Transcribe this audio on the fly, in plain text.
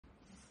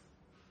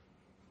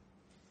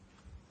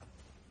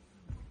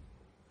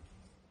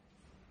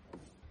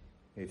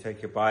You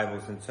take your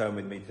Bibles and turn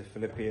with me to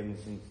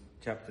Philippians in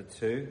chapter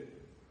 2.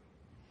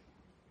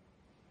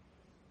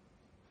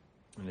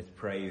 And let's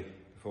pray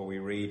before we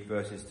read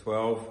verses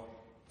 12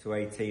 to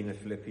 18 of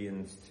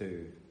Philippians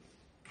 2.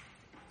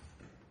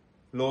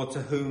 Lord,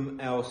 to whom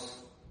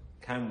else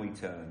can we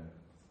turn?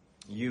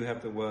 You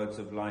have the words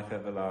of life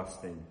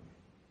everlasting.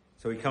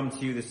 So we come to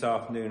you this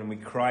afternoon and we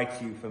cry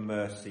to you for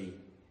mercy,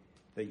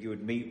 that you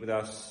would meet with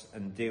us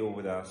and deal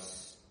with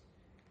us.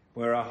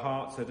 Where our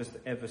hearts are just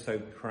ever so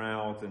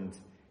proud and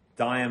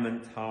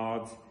diamond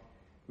hard,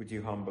 would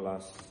you humble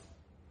us?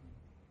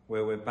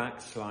 Where we're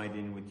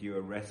backsliding, would you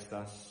arrest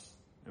us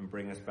and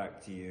bring us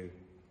back to you?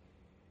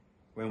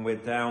 When we're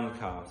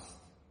downcast,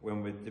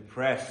 when we're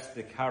depressed,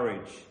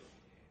 discouraged,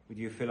 would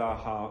you fill our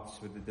hearts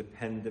with the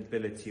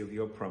dependability of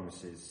your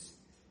promises,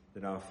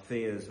 that our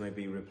fears may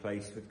be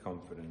replaced with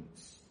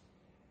confidence?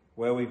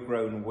 Where we've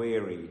grown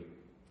weary,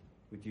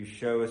 would you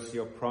show us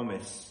your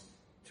promise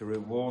to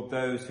reward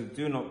those who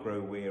do not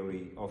grow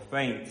weary or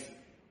faint,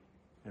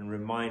 and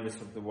remind us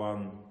of the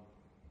one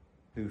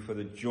who for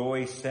the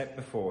joy set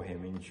before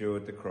him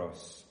endured the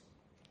cross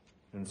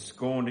and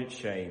scorned its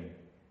shame,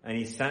 and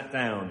he sat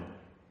down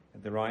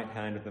at the right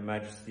hand of the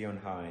Majesty on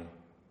high,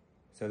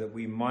 so that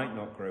we might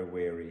not grow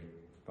weary,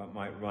 but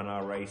might run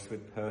our race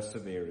with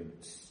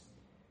perseverance.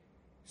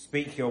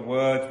 Speak your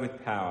words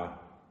with power,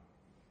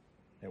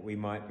 that we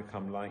might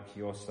become like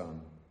your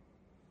Son.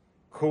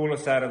 Call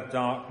us out of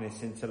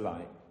darkness into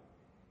light.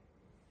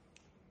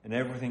 And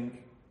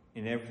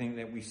in everything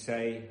that we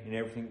say, in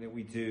everything that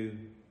we do,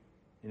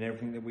 in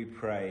everything that we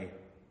pray,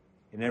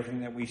 in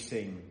everything that we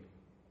sing,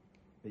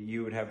 that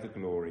you would have the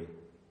glory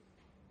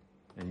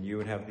and you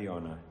would have the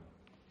honour,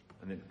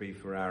 and it be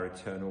for our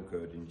eternal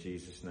good. In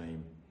Jesus'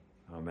 name,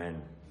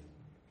 amen.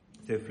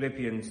 So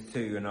Philippians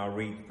 2, and I'll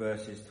read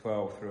verses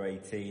 12 through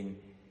 18.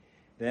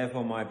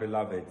 Therefore, my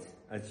beloved,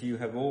 as you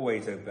have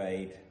always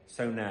obeyed,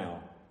 so now,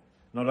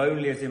 not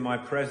only as in my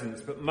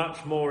presence, but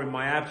much more in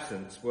my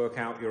absence, work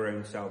out your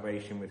own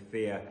salvation with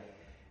fear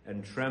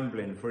and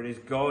trembling, for it is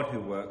God who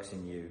works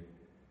in you,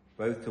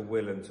 both to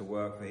will and to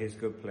work for his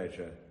good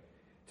pleasure.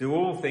 Do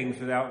all things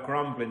without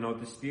grumbling or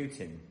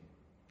disputing,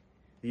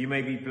 that you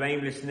may be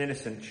blameless and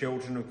innocent,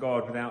 children of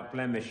God, without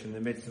blemish, in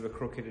the midst of a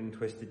crooked and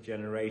twisted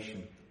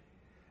generation,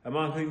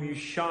 among whom you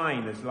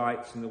shine as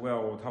lights in the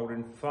world,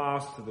 holding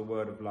fast to the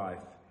word of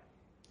life,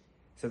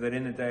 so that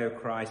in the day of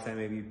Christ I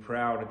may be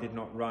proud I did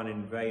not run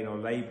in vain or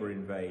labour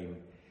in vain.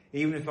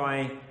 Even if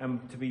I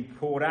am to be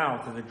poured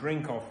out as a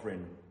drink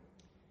offering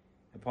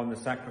upon the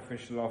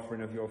sacrificial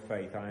offering of your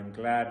faith, I am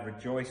glad,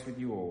 rejoice with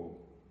you all.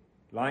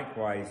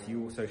 Likewise,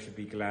 you also should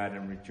be glad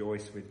and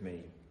rejoice with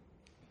me.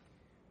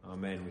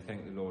 Amen. We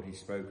thank the Lord he's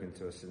spoken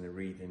to us in the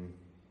reading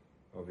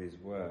of his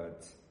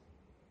words.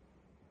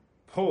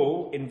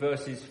 Paul, in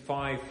verses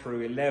 5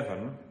 through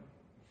 11,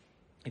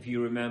 if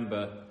you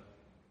remember,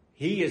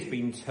 he has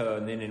been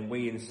turning, and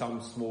we in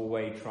some small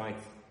way tried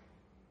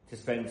to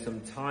spend some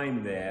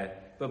time there.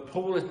 But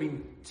Paul has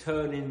been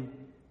turning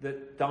the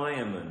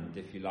diamond,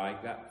 if you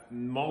like, that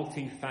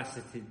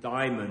multifaceted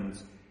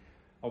diamond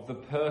of the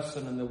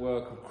person and the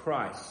work of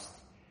Christ.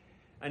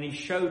 And he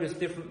showed us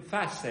different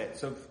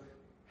facets of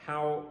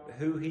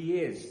who he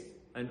is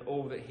and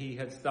all that he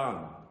has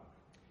done.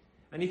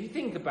 And if you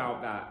think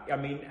about that, I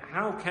mean,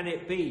 how can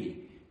it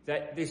be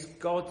that this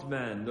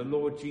God-man, the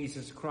Lord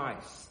Jesus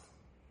Christ,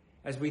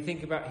 as we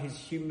think about his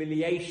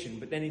humiliation,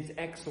 but then his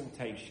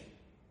exaltation,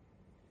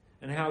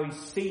 and how he's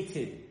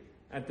seated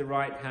at the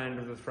right hand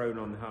of the throne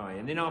on high.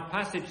 And in our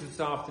passage this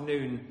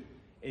afternoon,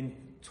 in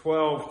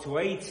 12 to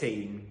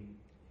 18,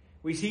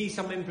 we see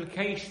some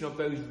implication of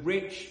those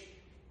rich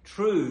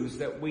truths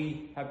that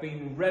we have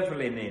been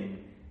reveling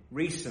in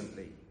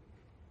recently.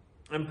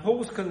 And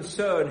Paul's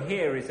concern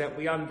here is that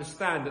we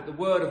understand that the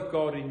Word of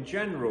God in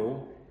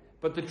general,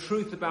 but the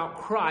truth about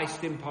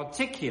Christ in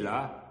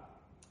particular,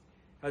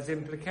 has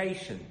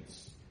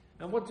implications.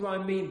 And what do I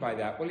mean by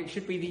that? Well, it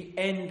should be the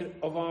end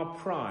of our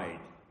pride.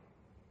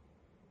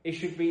 It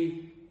should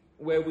be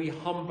where we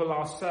humble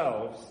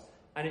ourselves,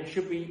 and it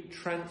should be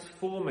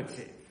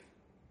transformative.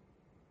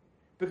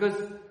 Because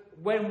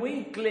when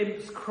we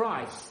glimpse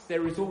Christ,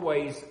 there is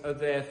always a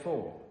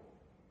therefore.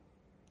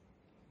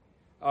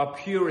 Our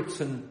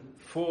Puritan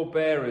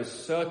forebearers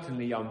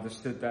certainly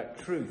understood that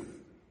truth.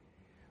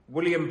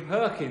 William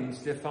Perkins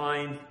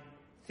defined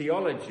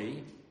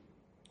theology,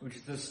 which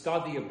is the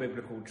study of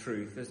biblical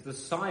truth, as the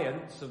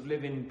science of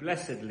living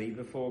blessedly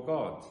before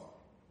God.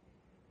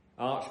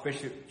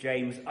 Archbishop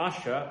James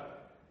Ussher,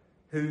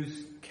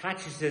 whose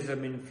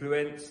catechism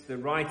influenced the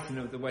writing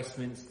of the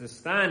Westminster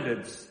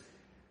Standards,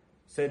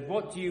 said,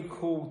 "What do you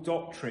call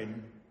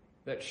doctrine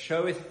that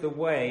showeth the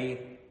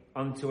way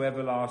unto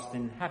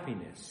everlasting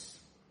happiness?"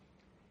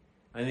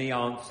 And he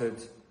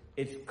answered,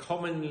 "It's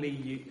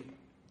commonly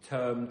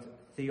termed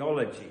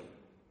theology,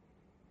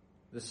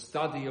 the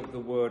study of the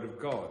Word of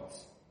God."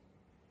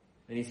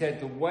 And he said,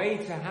 the way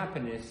to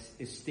happiness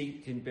is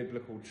steeped in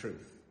biblical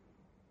truth.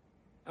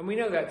 And we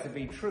know that to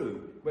be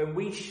true. When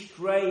we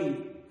stray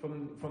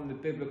from the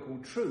biblical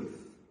truth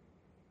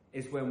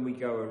is when we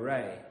go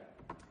awry.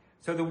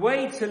 So the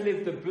way to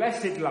live the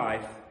blessed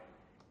life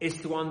is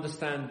to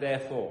understand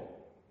therefore.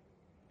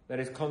 That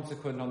is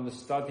consequent on the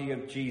study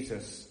of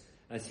Jesus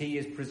as he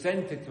is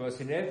presented to us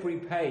in every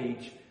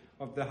page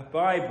of the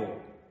Bible.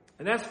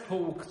 And that's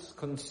Paul's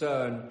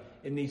concern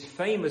in these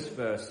famous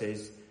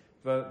verses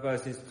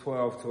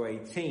 12 to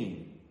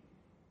 18.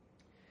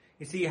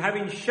 You see,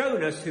 having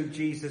shown us who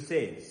Jesus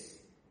is,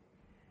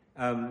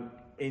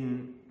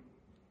 in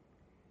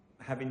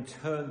having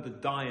turned the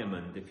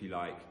diamond, if you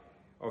like,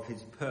 of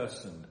his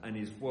person and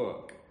his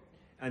work,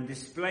 and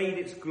displayed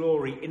its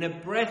glory in a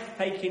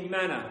breathtaking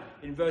manner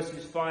in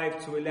verses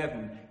 5 to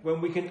 11, when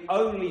we can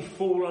only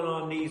fall on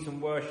our knees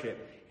and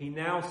worship, he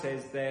now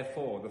says,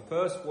 therefore. The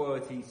first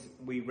word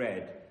we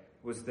read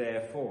was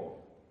therefore.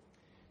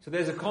 So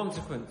there's a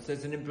consequence,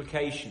 there's an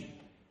implication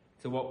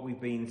to what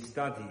we've been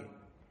studying.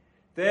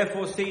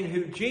 Therefore, seeing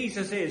who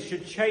Jesus is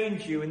should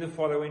change you in the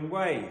following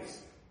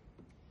ways.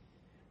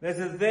 There's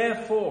a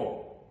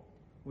therefore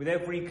with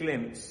every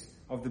glimpse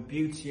of the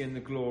beauty and the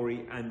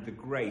glory and the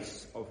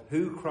grace of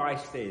who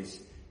Christ is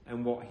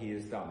and what he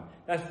has done.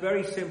 That's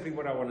very simply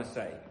what I want to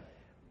say.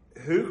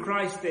 Who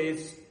Christ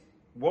is,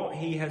 what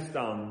he has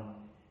done,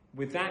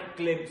 with that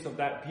glimpse of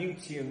that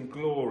beauty and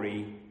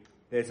glory,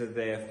 there's a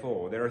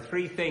therefore. There are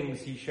three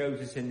things he shows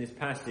us in this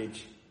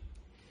passage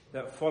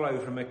that follow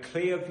from a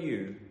clear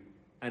view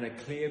and a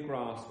clear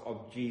grasp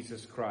of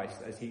Jesus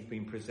Christ as he's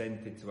been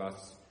presented to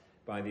us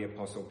by the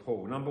Apostle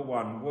Paul. Number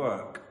one,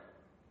 work.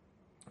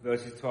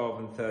 Verses 12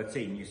 and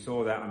 13. You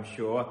saw that, I'm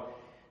sure.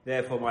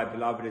 Therefore, my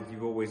beloved, as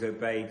you've always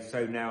obeyed,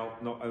 so now,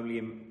 not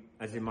only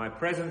as in my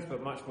presence,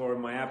 but much more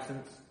in my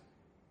absence,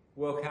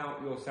 work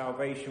out your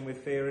salvation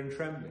with fear and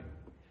trembling.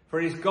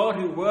 For it is God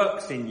who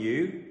works in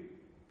you,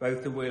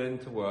 both to will and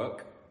to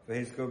work, for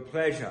his good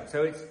pleasure.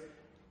 So it's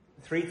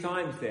three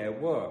times there,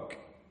 work.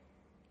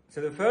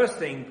 So the first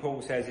thing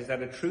Paul says is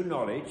that a true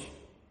knowledge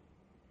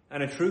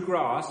and a true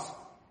grasp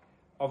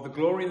of the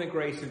glory and the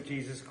grace of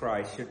Jesus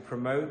Christ should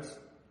promote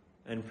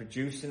and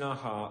produce in our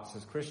hearts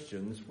as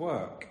Christians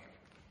work.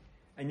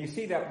 And you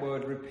see that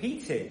word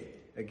repeated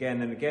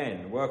again and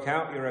again. Work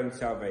out your own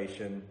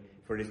salvation,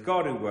 for it is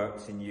God who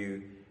works in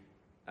you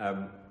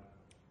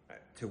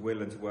to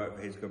will and to work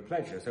for his good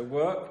pleasure. So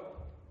work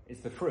is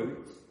the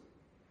fruit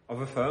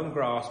of a firm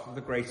grasp of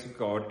the grace of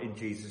God in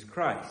Jesus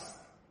Christ.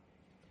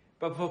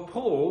 But for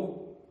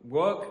Paul,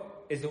 work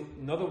is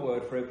another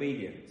word for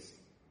obedience.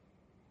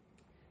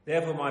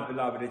 Therefore, my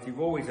beloved, as you've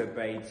always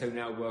obeyed, so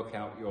now work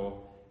out your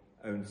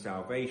own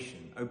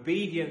salvation.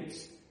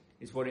 Obedience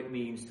is what it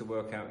means to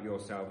work out your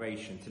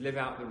salvation, to live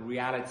out the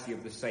reality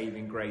of the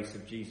saving grace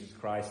of Jesus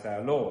Christ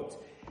our Lord.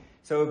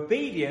 So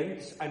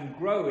obedience and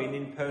growing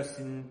in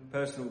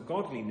personal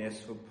godliness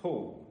for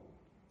Paul.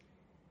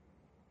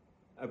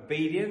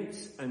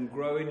 Obedience and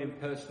growing in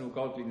personal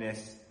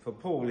godliness for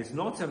Paul is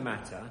not a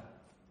matter,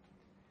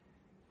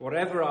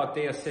 whatever our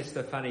dear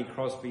sister Fanny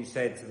Crosby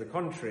said to the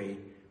contrary,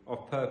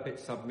 of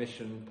perfect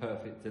submission,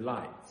 perfect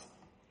delight.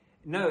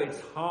 No, it's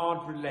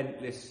hard,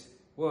 relentless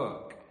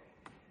work.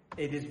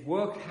 It is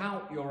work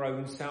out your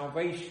own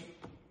salvation.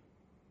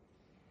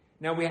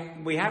 Now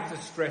we have to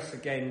stress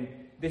again,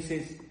 this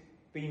is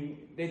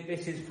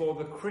for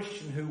the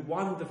Christian who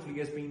wonderfully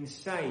has been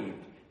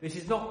saved. This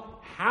is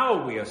not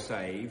how we are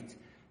saved.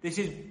 This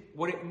is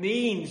what it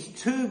means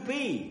to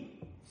be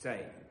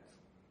saved.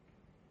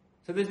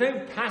 So there's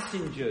no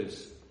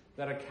passengers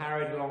that are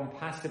carried along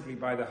passively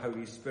by the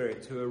Holy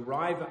Spirit to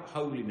arrive at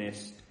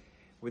holiness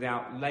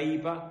without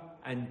labour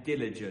and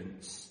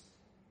diligence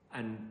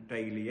and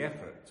daily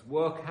effort.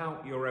 Work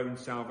out your own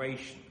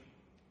salvation.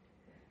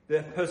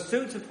 The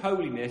pursuit of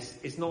holiness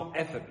is not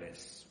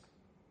effortless.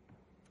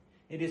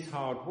 It is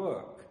hard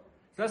work.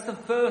 So that's the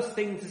first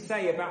thing to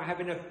say about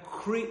having a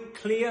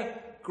clear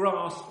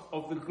grasp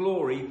of the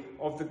glory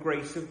of the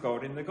grace of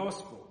God in the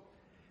gospel.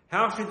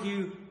 How should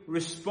you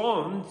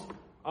respond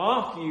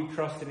after you've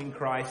trusted in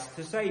Christ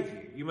to save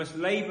you? You must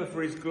labour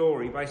for his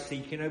glory by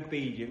seeking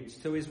obedience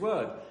to his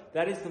word.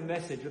 That is the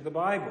message of the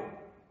Bible.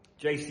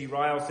 J.C.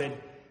 Ryle said,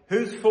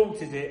 whose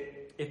fault is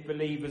it if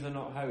believers are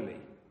not holy?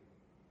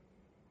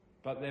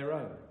 But their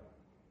own.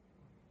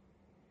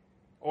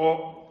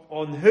 Or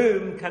on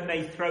whom can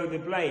they throw the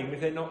blame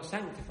if they're not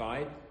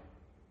sanctified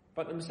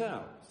but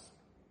themselves?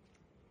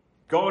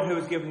 God, who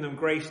has given them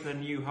grace and a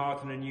new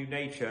heart and a new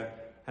nature,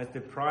 has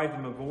deprived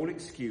them of all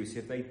excuse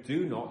if they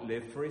do not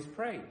live for his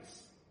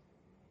praise.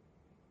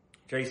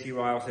 J.C.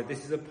 Ryle said,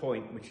 this is a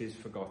point which is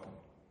forgotten.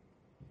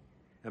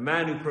 A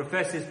man who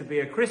professes to be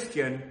a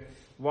Christian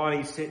while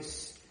he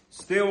sits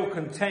still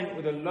content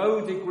with a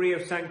low degree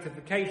of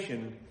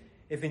sanctification,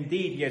 if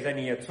indeed he has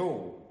any at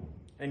all,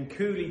 and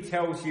coolly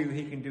tells you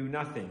he can do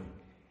nothing,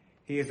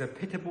 he is a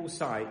pitiable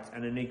sight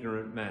and an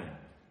ignorant man.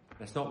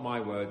 That's not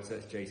my words,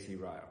 that's J.C.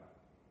 Ryle.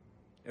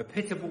 A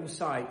pitiable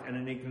sight and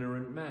an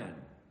ignorant man.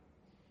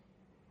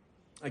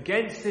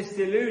 Against this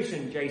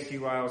delusion, J.C.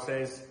 Ryle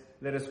says,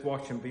 let us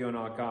watch and be on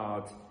our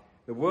guard.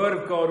 The Word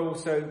of God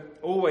also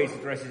always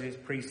addresses its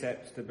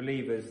precepts to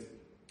believers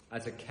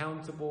as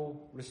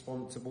accountable,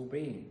 responsible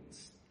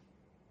beings.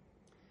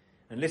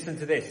 And listen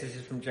to this. This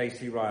is from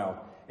J.C.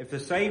 Ryle. if the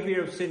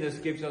Saviour of sinners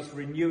gives us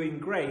renewing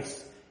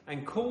grace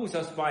and calls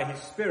us by his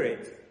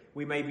Spirit,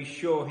 we may be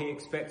sure he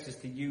expects us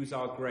to use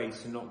our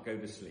grace and not go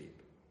to sleep.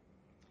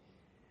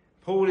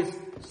 Paul is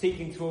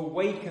seeking to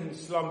awaken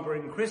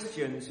slumbering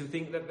Christians who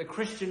think that the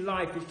Christian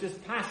life is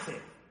just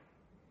passive.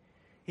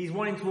 He's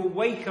wanting to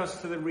awake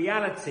us to the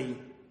reality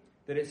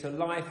that it's a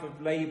life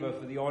of labour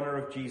for the honour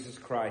of Jesus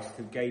Christ,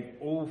 who gave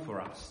all for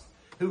us,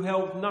 who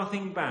held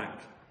nothing back,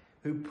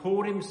 who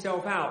poured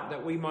himself out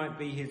that we might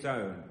be his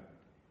own.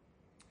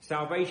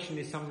 Salvation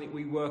is something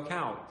we work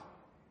out,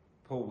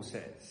 Paul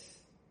says.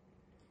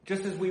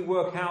 Just as we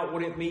work out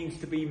what it means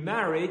to be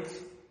married,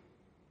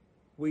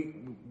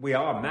 we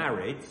are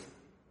married,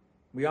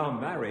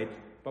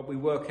 but we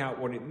work out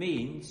what it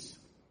means.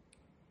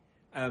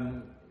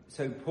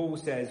 So Paul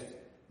says,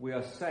 we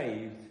are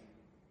saved,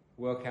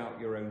 work out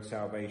your own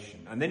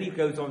salvation. And then he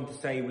goes on to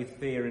say, with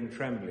fear and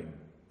trembling.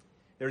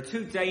 There are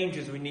two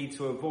dangers we need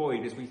to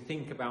avoid as we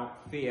think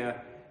about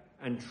fear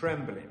and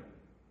trembling.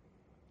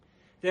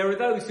 There are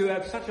those who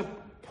have such a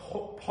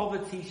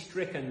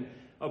poverty-stricken,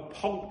 a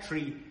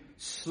paltry,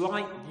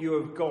 slight view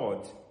of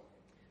God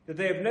that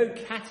they have no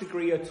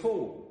category at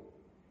all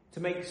to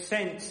make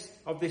sense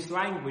of this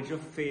language of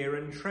fear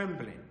and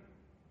trembling.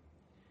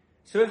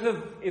 So if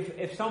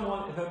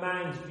a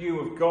man's view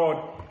of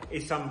God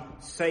is some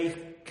safe,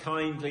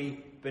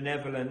 kindly,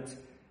 benevolent,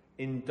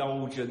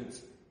 indulgent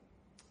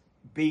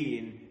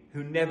being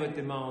who never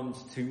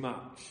demands too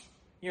much,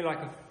 like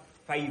a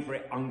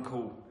favourite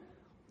uncle,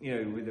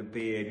 with a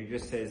beard who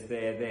just says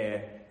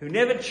there, who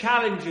never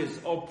challenges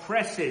or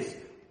presses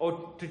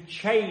or to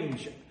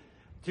change,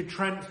 to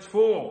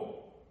transform,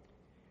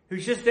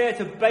 who's just there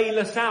to bail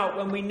us out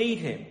when we need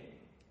him,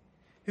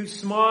 who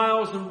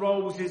smiles and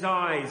rolls his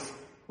eyes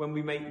when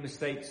we make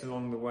mistakes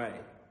along the way.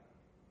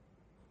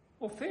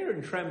 Well, fear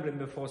and trembling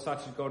before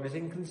such a God is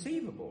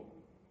inconceivable.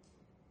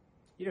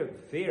 You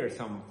don't fear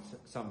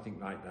something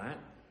like that.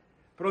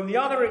 But on the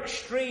other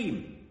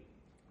extreme,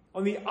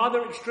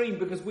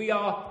 because we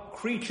are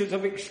creatures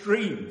of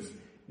extremes,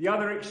 the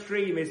other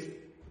extreme is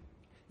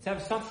to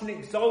have such an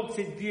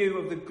exalted view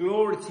of the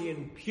glory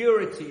and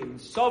purity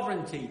and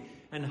sovereignty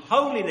and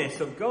holiness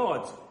of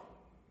God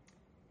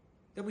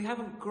that we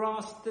haven't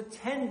grasped the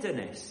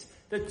tenderness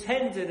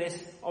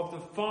of the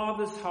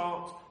Father's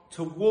heart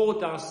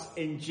toward us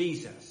in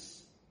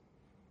Jesus.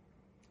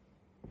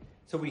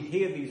 So we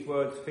hear these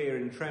words, fear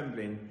and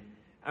trembling,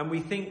 and we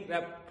think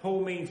that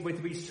Paul means we're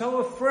to be so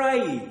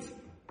afraid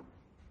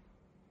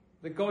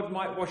that God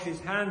might wash his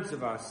hands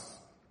of us,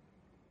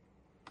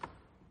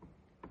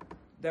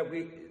 that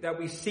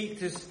we seek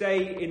to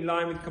stay in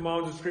line with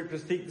commands of Scripture,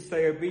 seek to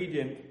stay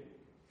obedient,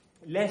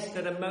 lest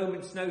at a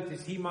moment's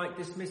notice he might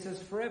dismiss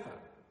us forever.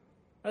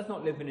 That's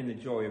not living in the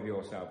joy of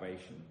your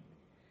salvation.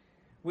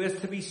 We're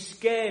to be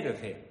scared of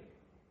him.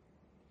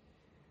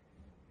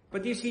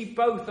 But you see,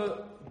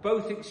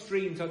 both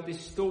extremes are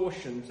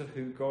distortions of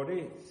who God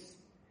is.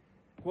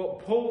 What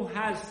Paul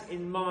has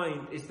in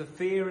mind is the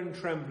fear and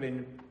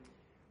trembling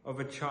of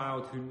a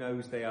child who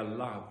knows they are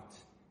loved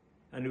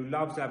and who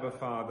loves Abba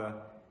Father,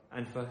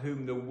 and for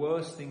whom the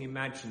worst thing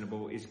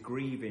imaginable is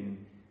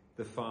grieving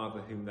the Father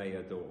whom they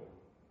adore.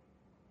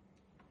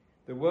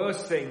 The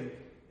worst thing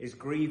is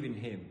grieving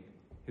him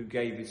who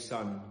gave his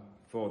Son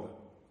for them.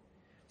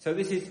 So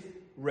this is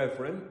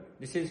reverent,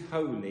 this is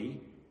holy,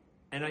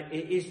 and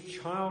it is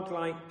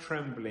childlike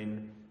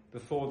trembling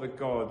before the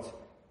God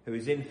who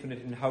is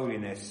infinite in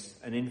holiness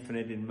and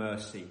infinite in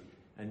mercy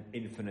and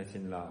infinite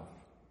in love.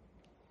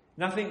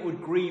 Nothing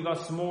would grieve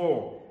us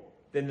more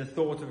than the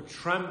thought of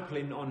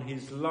trampling on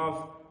his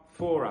love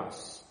for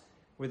us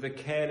with the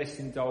careless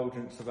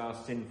indulgence of our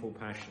sinful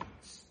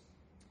passions.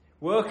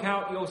 Work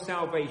out your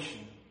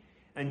salvation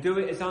and do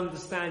it as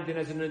understanding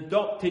as an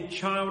adopted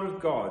child of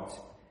God,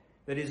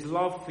 that his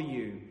love for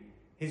you,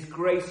 his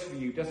grace for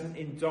you doesn't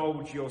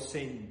indulge your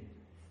sin,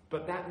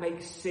 but that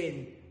makes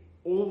sin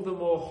all the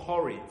more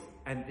horrid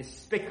and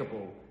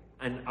despicable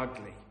and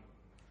ugly.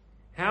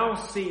 How,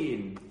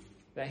 seeing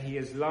that he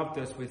has loved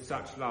us with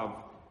such love,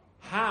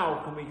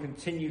 how can we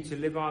continue to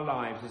live our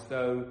lives as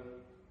though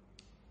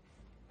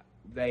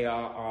they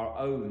are our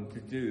own to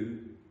do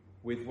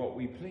with what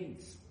we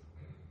please?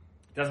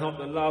 Does not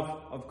the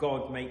love of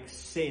God make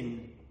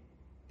sin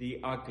the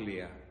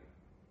uglier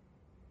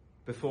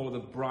before the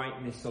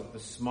brightness of the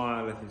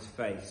smile of his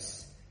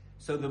face?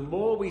 So the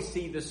more we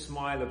see the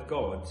smile of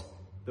God,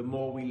 the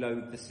more we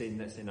loathe the sin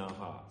that's in our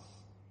hearts.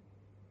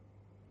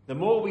 The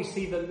more we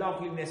see the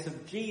loveliness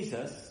of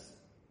Jesus,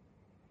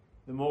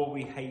 the more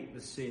we hate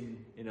the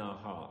sin in our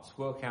hearts.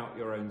 Work out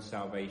your own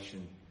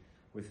salvation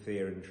with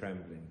fear and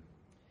trembling.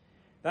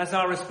 That's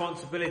our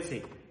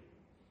responsibility.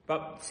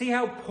 But see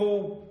how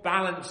Paul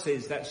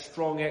balances that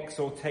strong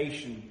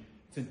exhortation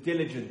to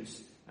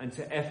diligence and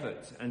to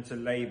effort and to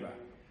labour.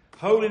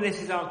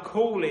 Holiness is our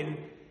calling,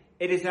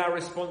 it is our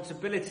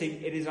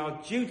responsibility, it is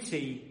our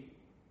duty,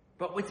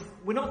 but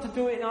we're not to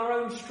do it in our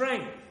own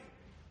strength.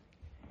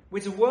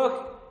 We're to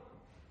work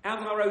out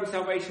our own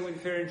salvation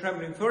with fear and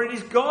trembling, for it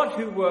is God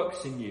who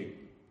works in you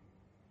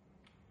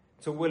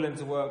to will and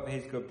to work for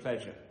his good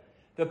pleasure.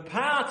 The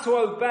power to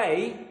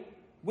obey,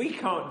 we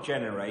can't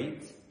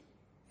generate.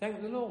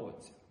 Thank the Lord.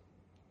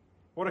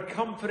 What a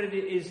comfort it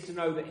is to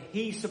know that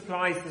he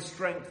supplies the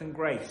strength and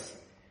grace.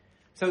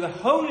 So the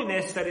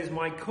holiness that is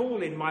my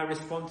calling, my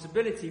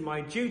responsibility,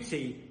 my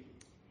duty,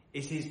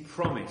 is his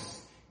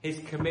promise, his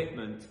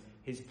commitment,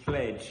 his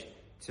pledge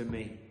to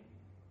me.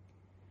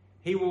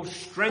 He will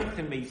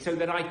strengthen me so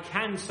that I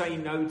can say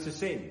no to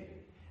sin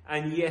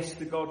and yes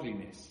to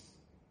godliness.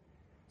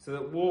 So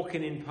that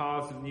walking in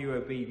paths of new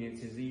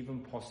obedience is even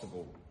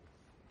possible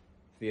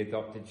for the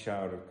adopted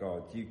child of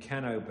God. You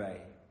can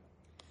obey.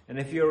 And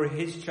if you're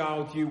his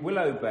child, you will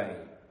obey.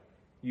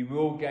 You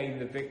will gain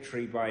the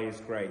victory by his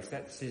grace.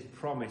 That's his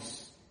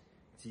promise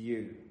to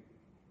you.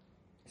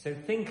 So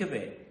think of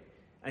it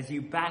as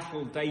you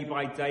battle day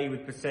by day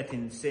with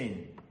besetting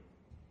sin.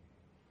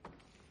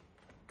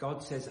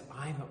 God says,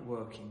 I'm at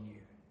work in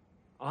you.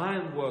 I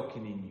am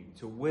working in you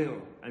to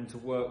will and to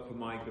work for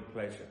my good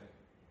pleasure.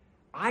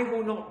 I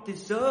will not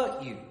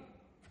desert you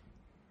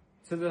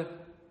to the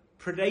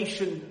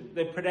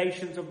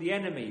predations of the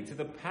enemy, to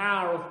the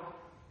power of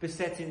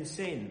besetting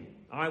sin.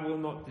 I will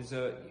not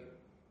desert you.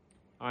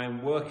 I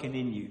am working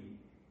in you,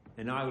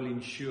 and I will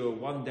ensure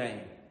one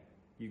day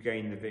you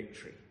gain the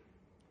victory.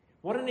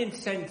 What an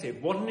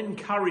incentive, what an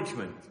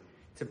encouragement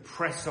to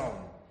press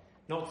on,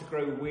 not to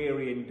grow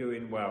weary in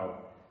doing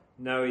well,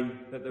 knowing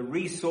that the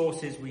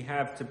resources we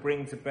have to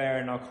bring to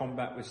bear in our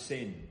combat with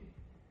sin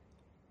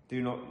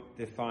do not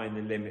define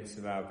the limits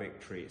of our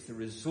victory. It's the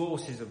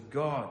resources of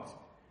God,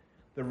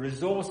 the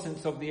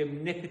resources of the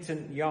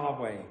omnipotent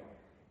Yahweh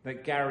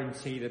that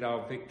guarantee that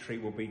our victory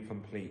will be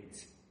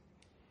complete.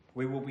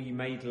 We will be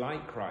made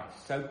like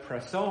Christ. So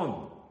press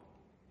on.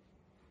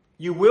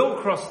 You will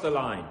cross the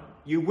line.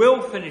 You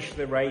will finish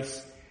the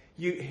race.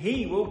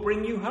 He will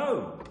bring you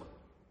home.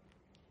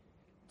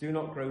 Do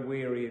not grow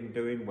weary in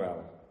doing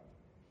well.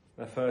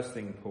 The first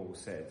thing Paul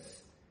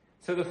says.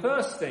 So the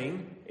first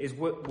thing is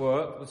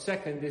work. The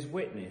second is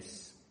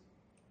witness.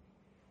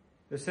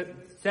 The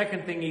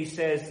second thing he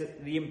says,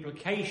 that the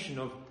implication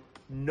of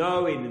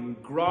knowing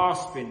and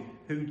grasping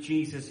who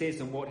Jesus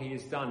is and what he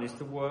has done is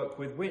to work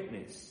with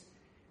witness.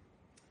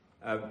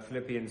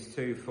 Philippians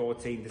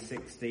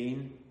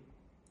 2:14-16.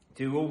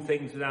 Do all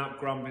things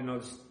without grumbling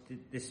or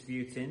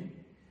disputing,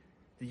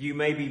 that you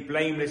may be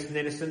blameless and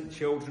innocent,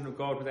 children of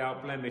God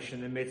without blemish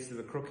in the midst of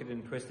a crooked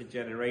and twisted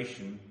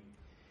generation,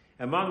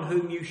 among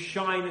whom you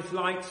shine as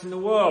lights in the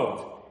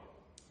world,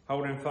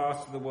 holding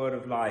fast to the word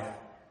of life,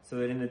 so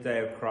that in the day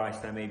of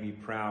Christ I may be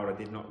proud I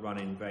did not run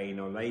in vain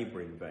or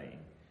labour in vain.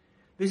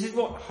 This is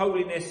what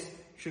holiness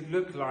should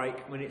look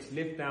like when it's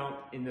lived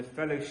out in the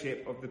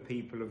fellowship of the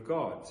people of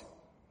God.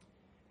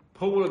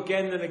 Paul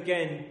again and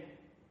again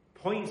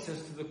points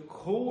us to the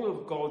call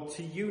of God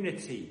to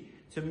unity,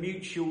 to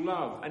mutual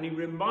love, and he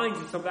reminds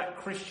us of that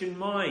Christian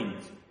mind,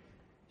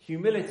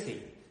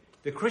 humility.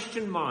 The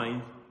Christian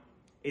mind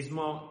is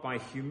marked by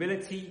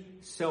humility,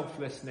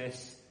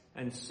 selflessness,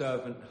 and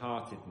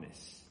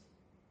servant-heartedness.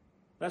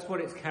 That's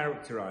what it's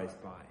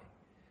characterized by.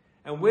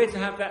 And we're to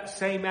have that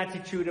same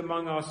attitude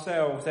among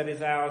ourselves that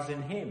is ours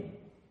in him.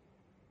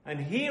 And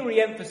here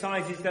he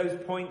emphasizes those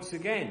points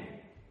again.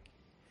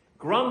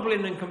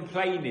 Grumbling and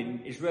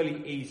complaining is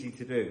really easy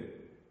to do.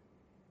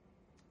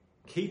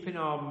 Keeping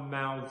our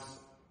mouths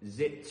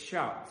zipped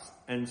shut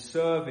and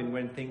serving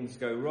when things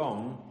go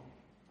wrong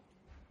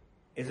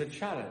is a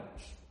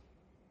challenge.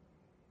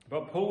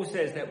 But Paul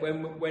says that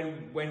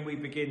when we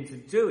begin to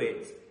do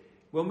it,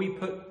 when we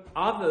put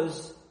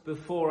others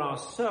before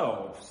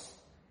ourselves,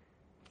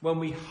 when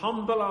we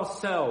humble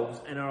ourselves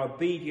and are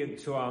obedient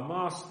to our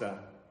master,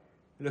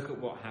 look at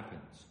what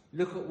happens.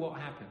 Look at what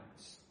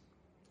happens.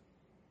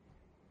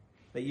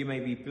 That you may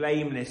be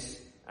blameless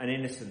and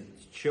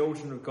innocent,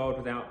 children of God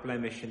without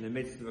blemish in the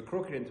midst of a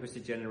crooked and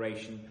twisted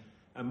generation,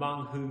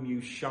 among whom you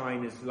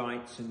shine as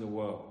lights in the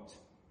world.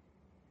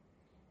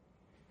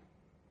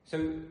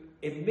 So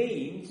it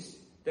means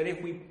that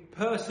if we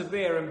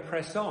persevere and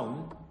press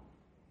on,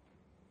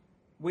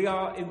 we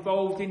are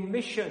involved in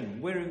mission.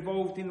 We're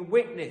involved in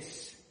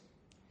witness.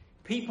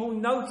 People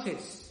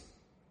notice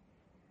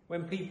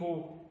when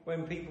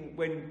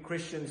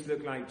Christians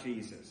look like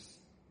Jesus.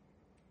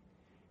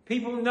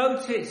 People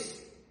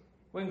notice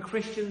when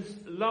Christians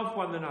love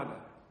one another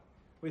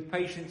with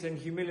patience and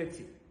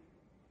humility.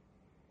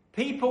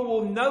 People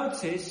will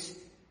notice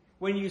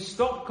when you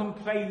stop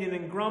complaining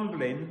and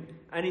grumbling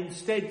and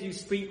instead you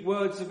speak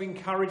words of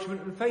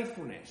encouragement and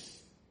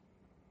faithfulness.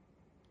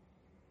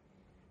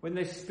 When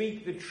they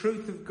speak the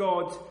truth of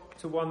God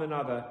to one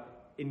another,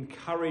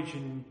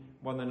 encouraging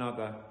one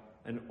another,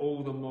 and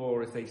all the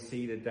more as they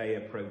see the day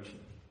approaching.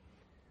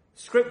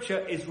 Scripture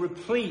is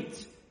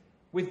replete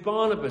with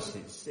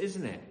Barnabases,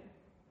 isn't it?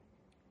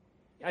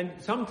 And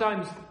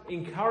sometimes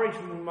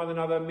encouraging one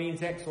another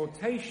means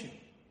exhortation.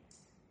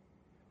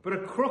 But a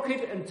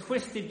crooked and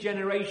twisted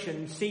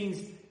generation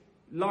sees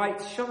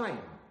light shine.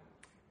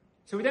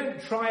 So we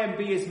don't try and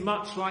be as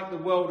much like the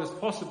world as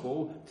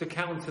possible to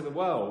counter the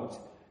world.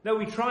 No,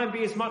 we try and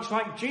be as much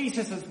like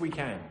Jesus as we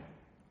can.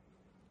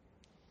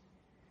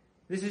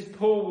 This is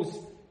Paul's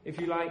if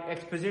you like,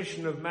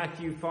 exposition of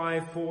Matthew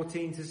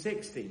 5:14 to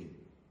 16.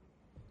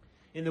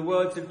 In the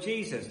words of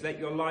Jesus, let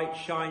your light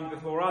shine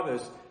before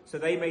others so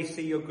they may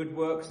see your good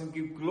works and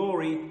give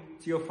glory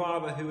to your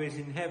Father who is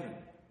in heaven.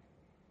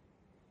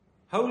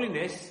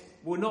 Holiness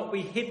will not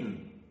be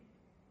hidden.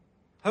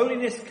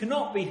 Holiness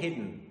cannot be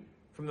hidden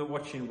from the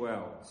watching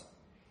world.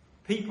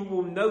 People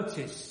will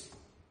notice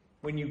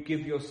when you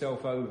give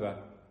yourself over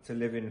to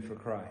living for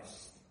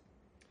Christ.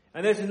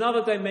 And there's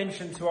another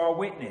dimension to our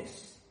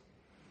witness.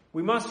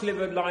 We must live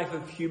a life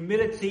of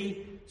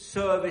humility,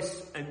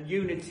 service and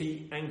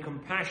unity and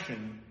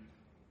compassion,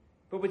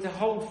 but we're to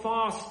hold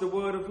fast the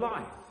word of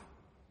life.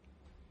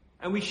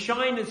 And we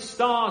shine as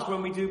stars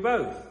when we do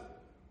both,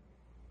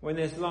 when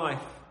there's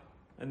life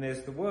and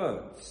there's the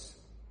words.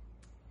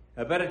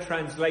 A better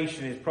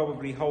translation is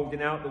probably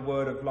holding out the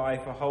word of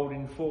life or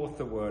holding forth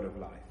the word of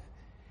life.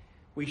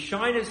 We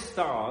shine as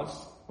stars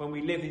when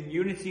we live in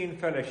unity and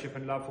fellowship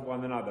and love for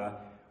one another,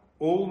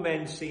 all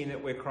men seeing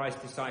that we're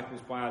Christ's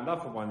disciples by our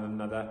love for one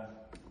another,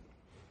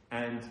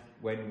 and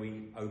when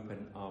we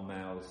open our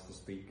mouths to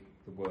speak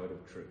the word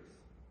of truth.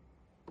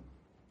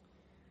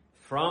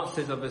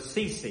 Francis of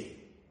Assisi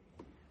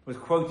was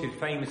quoted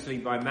famously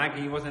by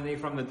Maggie, wasn't he,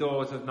 from the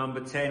doors of number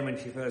 10 when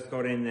she first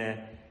got in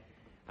there.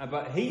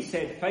 But he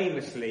said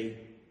famously,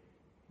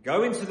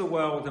 go into the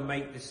world and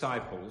make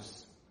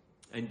disciples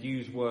and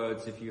use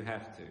words if you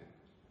have to.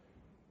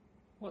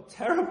 What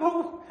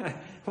terrible,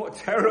 what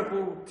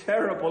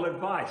terrible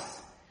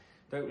advice.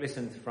 Don't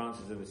listen to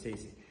Francis of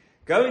Assisi.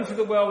 Go into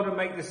the world and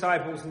make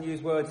disciples and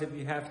use words if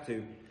you have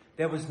to.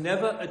 There was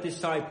never a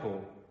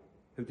disciple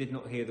who did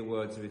not hear the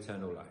words of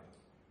eternal life.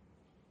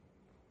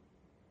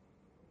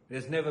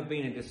 There's never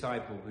been a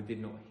disciple who did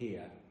not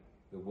hear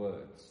the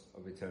words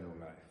of eternal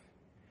life.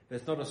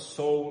 There's not a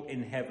soul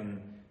in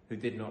heaven who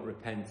did not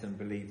repent and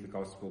believe the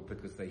gospel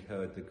because they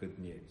heard the good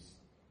news.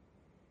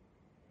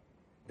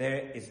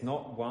 There is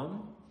not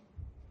one,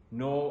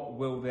 nor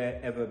will there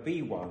ever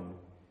be one,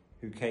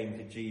 who came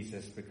to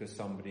Jesus because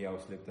somebody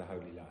else lived a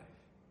holy life.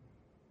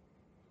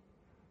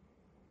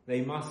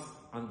 They must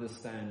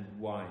understand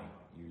why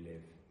you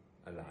live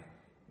a life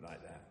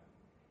like that,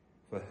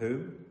 for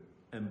whom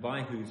and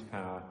by whose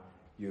power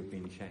you have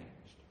been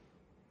changed.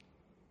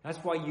 That's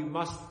why you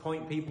must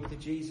point people to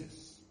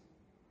Jesus.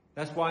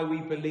 That's why we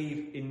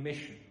believe in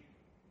mission.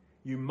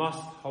 You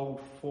must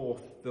hold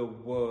forth the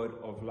word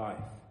of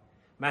life.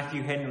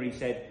 Matthew Henry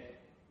said,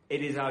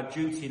 it is our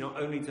duty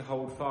not only to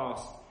hold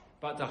fast,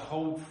 but to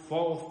hold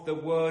forth the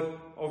word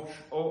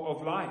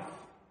of life.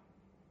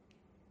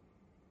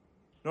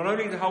 Not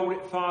only to hold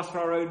it fast for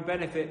our own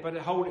benefit, but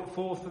to hold it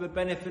forth for the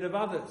benefit of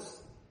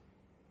others.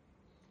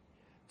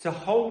 To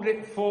hold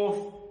it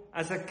forth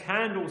as a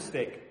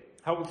candlestick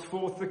holds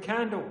forth the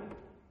candle,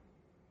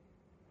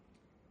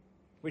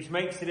 which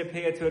makes it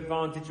appear to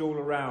advantage all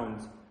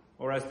around,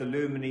 or as the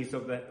luminaries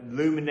of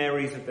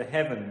the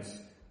heavens,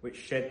 which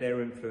shed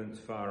their influence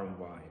far and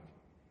wide.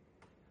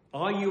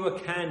 Are you a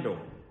candle?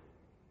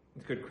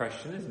 It's a good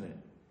question, isn't it?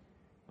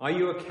 Are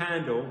you a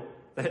candle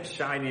that's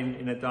shining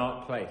in a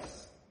dark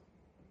place?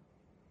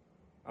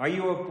 Are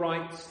you a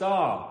bright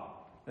star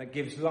that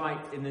gives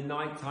light in the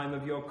night time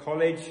of your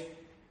college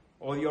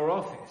or your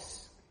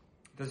office?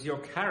 Does your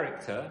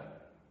character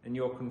and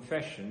your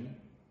confession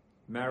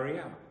marry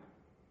up?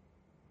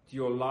 Do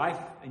your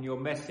life and your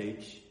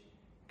message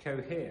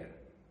cohere?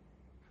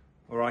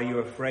 Or are you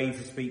afraid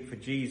to speak for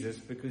Jesus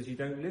because you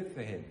don't live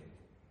for him?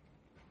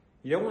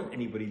 You don't want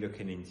anybody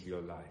looking into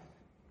your life.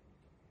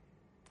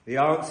 The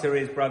answer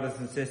is, brothers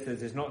and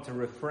sisters, is not to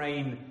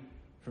refrain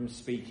from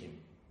speaking,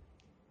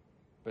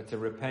 but to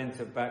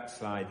repent of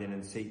backsliding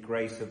and seek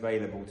grace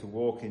available to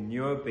walk in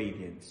new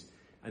obedience,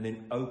 and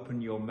then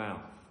open your mouth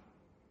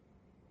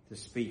to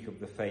speak of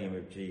the fame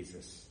of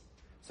Jesus.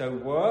 So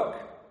work,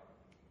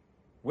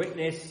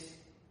 witness,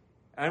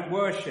 and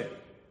worship.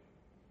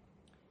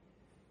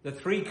 The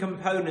three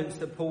components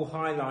that Paul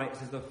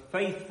highlights as a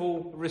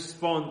faithful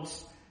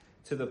response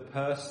to the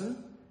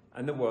person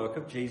and the work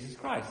of Jesus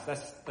Christ.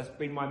 That's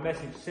been my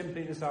message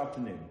simply this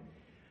afternoon.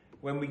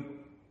 When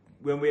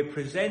we're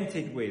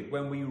presented with,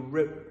 when we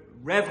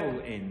revel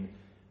in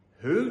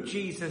who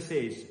Jesus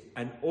is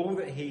and all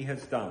that he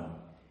has done,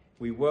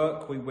 we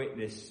work, we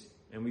witness,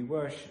 and we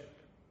worship.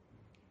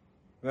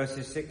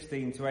 Verses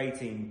 16 to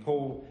 18,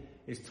 Paul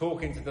is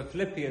talking to the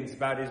Philippians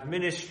about his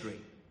ministry.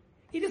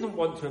 He doesn't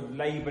want to have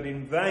laboured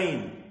in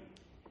vain.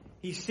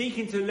 He's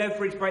seeking to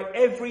leverage by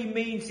every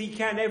means he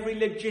can, every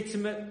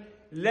legitimate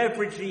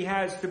leverage he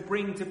has to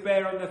bring to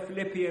bear on the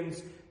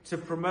Philippians to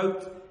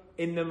promote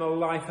in them a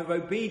life of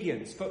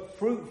obedience, but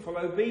fruitful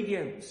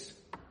obedience.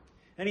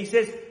 And he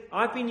says,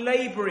 I've been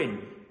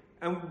labouring,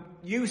 and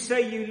you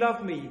say you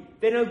love me,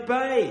 then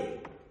obey.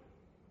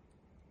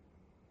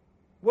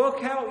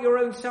 Work out your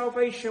own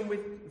salvation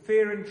with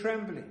fear and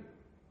trembling.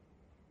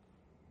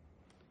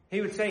 He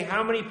would say,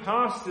 how many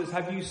pastors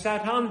have you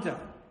sat under?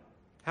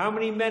 How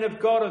many men of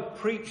God have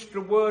preached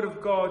the word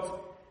of God?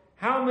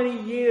 How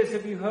many years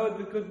have you heard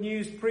the good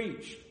news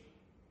preached?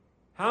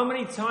 How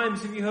many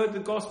times have you heard the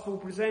gospel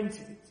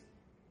presented?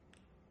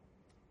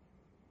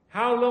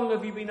 How long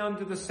have you been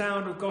under the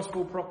sound of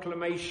gospel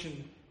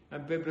proclamation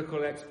and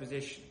biblical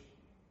exposition?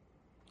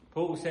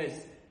 Paul says,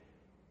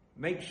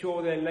 make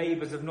sure their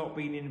labours have not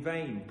been in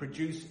vain.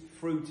 Produce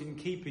fruit in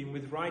keeping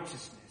with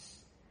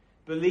righteousness.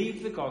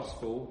 Believe the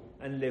gospel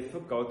and live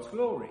for God's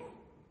glory.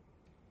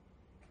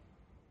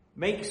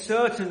 Make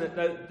certain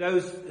that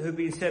those who have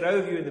been set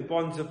over you in the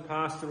bonds of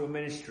pastoral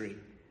ministry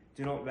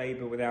do not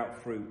labour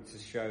without fruit to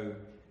show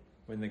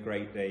when the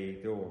great day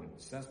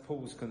dawns. That's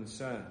Paul's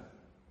concern.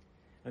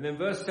 And then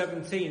verse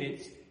 17,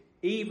 it's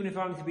even if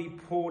I'm to be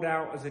poured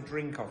out as a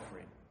drink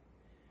offering.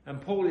 And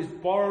Paul is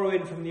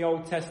borrowing from the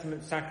Old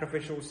Testament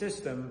sacrificial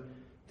system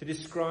to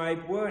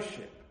describe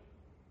worship.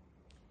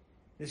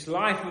 This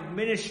life of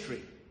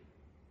ministry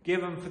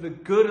given for the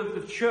good of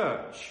the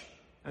church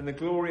and the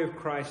glory of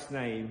Christ's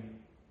name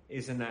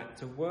is an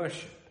act of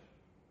worship.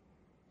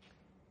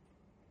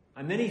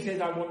 And then he says,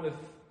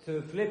 to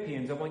the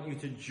Philippians, I want you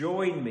to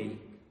join me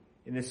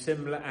in a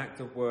similar act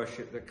of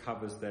worship that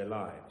covers their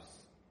lives.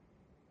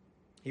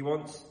 He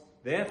wants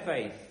their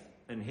faith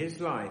and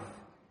his life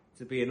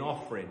to be an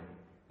offering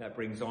that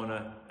brings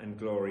honour and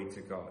glory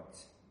to God.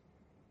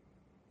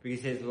 But he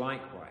says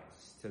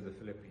likewise to the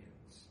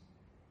Philippians,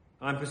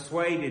 I am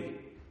persuaded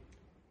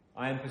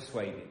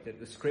that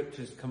the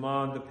scriptures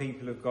command the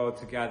people of God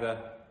to gather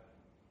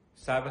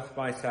Sabbath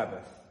by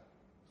Sabbath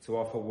to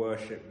offer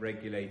worship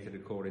regulated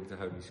according to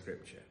Holy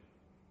Scripture.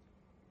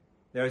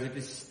 There is a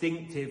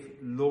distinctive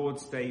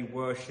Lord's Day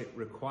worship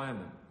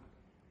requirement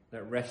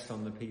that rests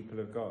on the people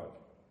of God.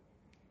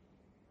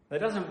 That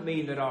doesn't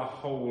mean that our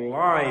whole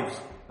lives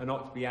are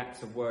not to be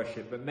acts of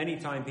worship, but many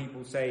times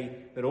people say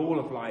that all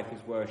of life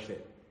is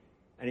worship,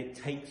 and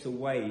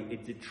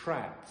it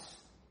detracts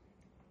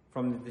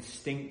from the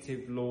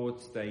distinctive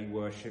Lord's Day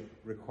worship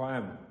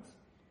requirement.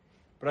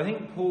 But I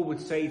think Paul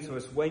would say to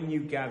us, when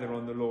you gather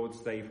on the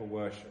Lord's Day for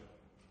worship,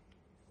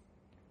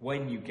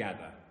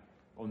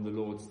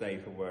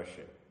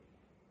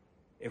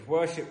 if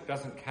worship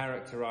doesn't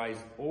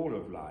characterize all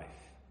of life,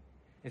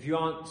 if you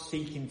aren't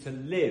seeking to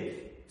live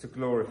to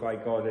glorify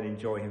God and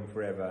enjoy him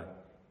forever,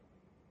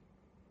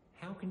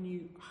 how can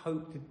you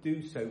hope to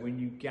do so when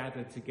you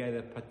gather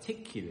together,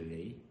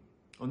 particularly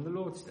on the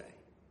Lord's Day?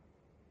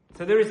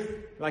 So there is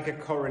like a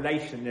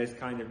correlation, there's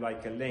kind of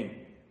like a link.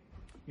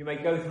 You may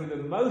go through the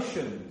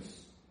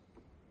motions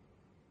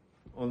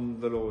on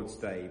the Lord's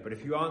Day, but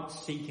if you aren't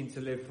seeking to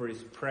live for his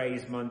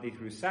praise Monday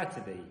through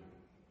Saturday,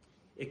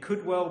 it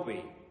could well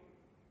be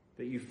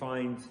that you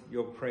find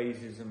your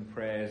praises and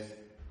prayers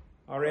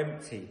are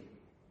empty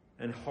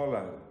and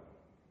hollow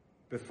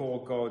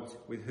before God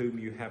with whom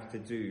you have to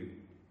do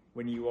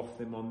when you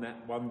offer them on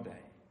that one day.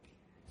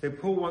 So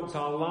Paul wants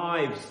our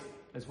lives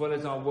as well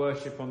as our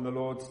worship on the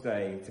Lord's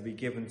Day to be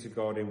given to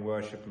God in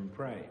worship and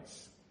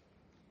praise.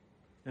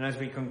 And as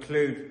we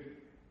conclude,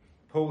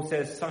 Paul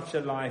says such a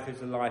life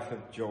is a life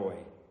of joy.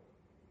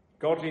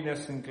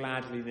 Godliness and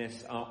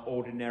gladliness are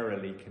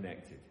ordinarily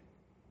connected.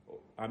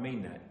 I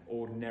mean that,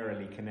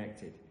 ordinarily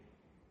connected.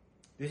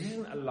 This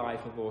isn't a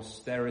life of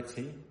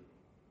austerity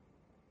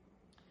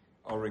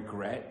or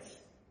regret,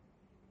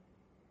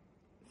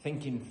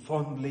 thinking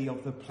fondly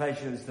of the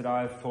pleasures that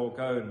I have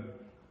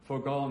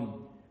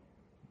foregone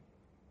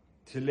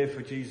to live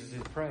for Jesus'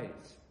 praise.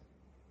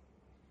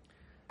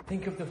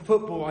 Think of the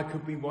football I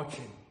could be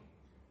watching.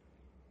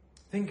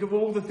 Think of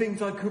all the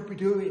things I could be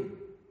doing.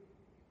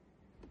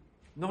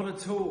 Not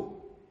at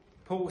all.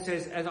 Paul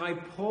says, as I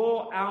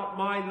pour out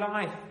my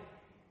life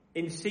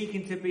in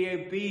seeking to be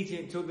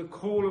obedient to the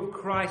call of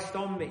Christ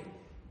on me,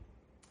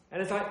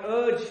 and as I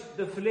urge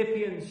the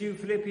Philippians, you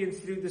Philippians,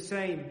 to do the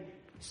same,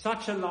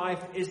 such a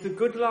life is the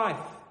good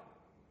life.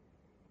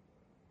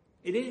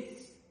 It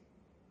is.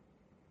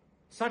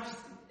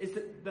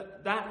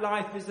 That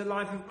life is a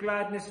life of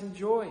gladness and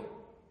joy.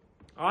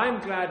 I am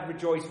glad and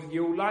rejoice with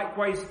you.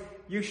 Likewise,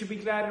 you should be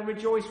glad and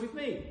rejoice with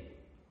me.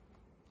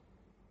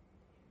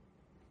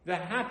 The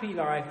happy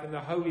life and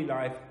the holy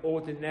life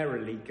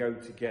ordinarily go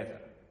together.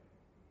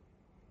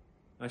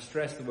 I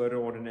stress the word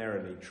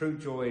ordinarily. True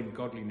joy and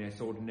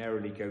godliness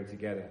ordinarily go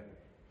together.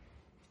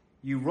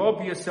 You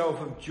rob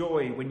yourself of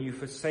joy when you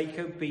forsake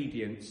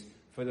obedience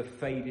for the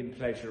fading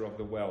pleasure of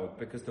the world,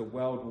 because the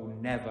world will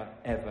never,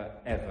 ever,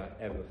 ever,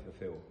 ever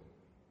fulfill.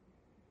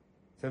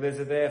 So there's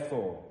a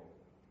therefore.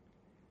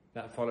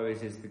 That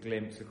follows is the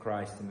glimpse of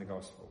Christ in the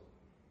gospel.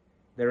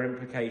 There are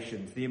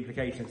implications. The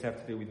implications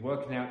have to do with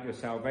working out your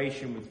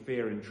salvation with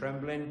fear and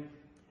trembling.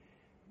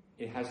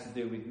 It has to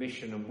do with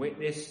mission and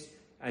witness.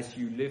 As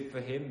you live for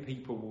him,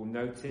 people will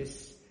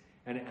notice.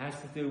 And it has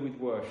to do with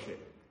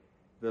worship.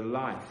 The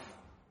life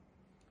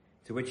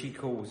to which he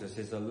calls us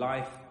is a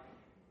life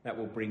that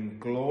will bring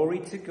glory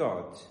to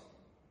God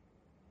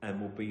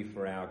and will be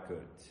for our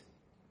good.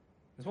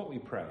 That's what we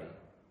pray.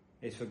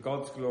 It's for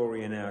God's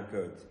glory and our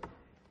good.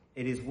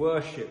 It is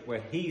worship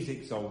where he's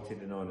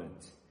exalted and honoured.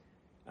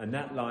 And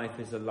that life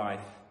is a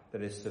life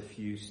that is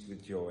suffused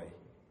with joy.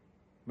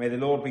 May the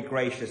Lord be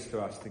gracious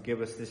to us to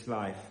give us this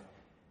life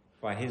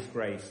by his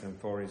grace and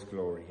for his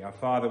glory. Our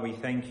Father, we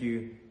thank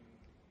you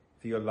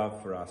for your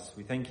love for us.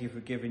 We thank you for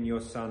giving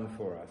your Son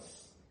for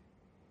us.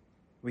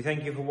 We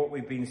thank you for what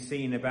we've been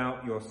seeing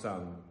about your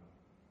Son,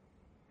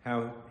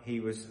 how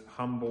he was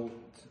humbled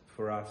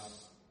for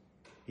us.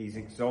 He's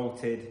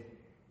exalted.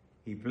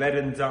 He bled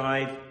and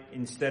died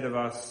instead of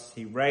us.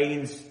 He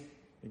reigns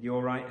at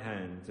your right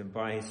hand, and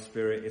by his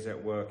Spirit is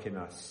at work in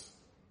us,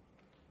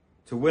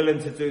 to will and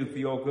to do for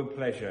your good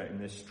pleasure in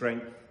the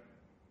strength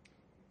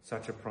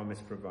such a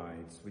promise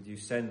provides. Would you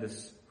send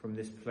us from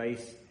this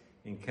place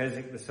in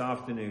Keswick this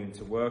afternoon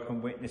to work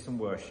and witness and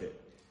worship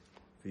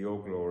for your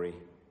glory,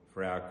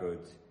 for our good.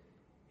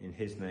 In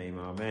his name,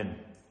 amen.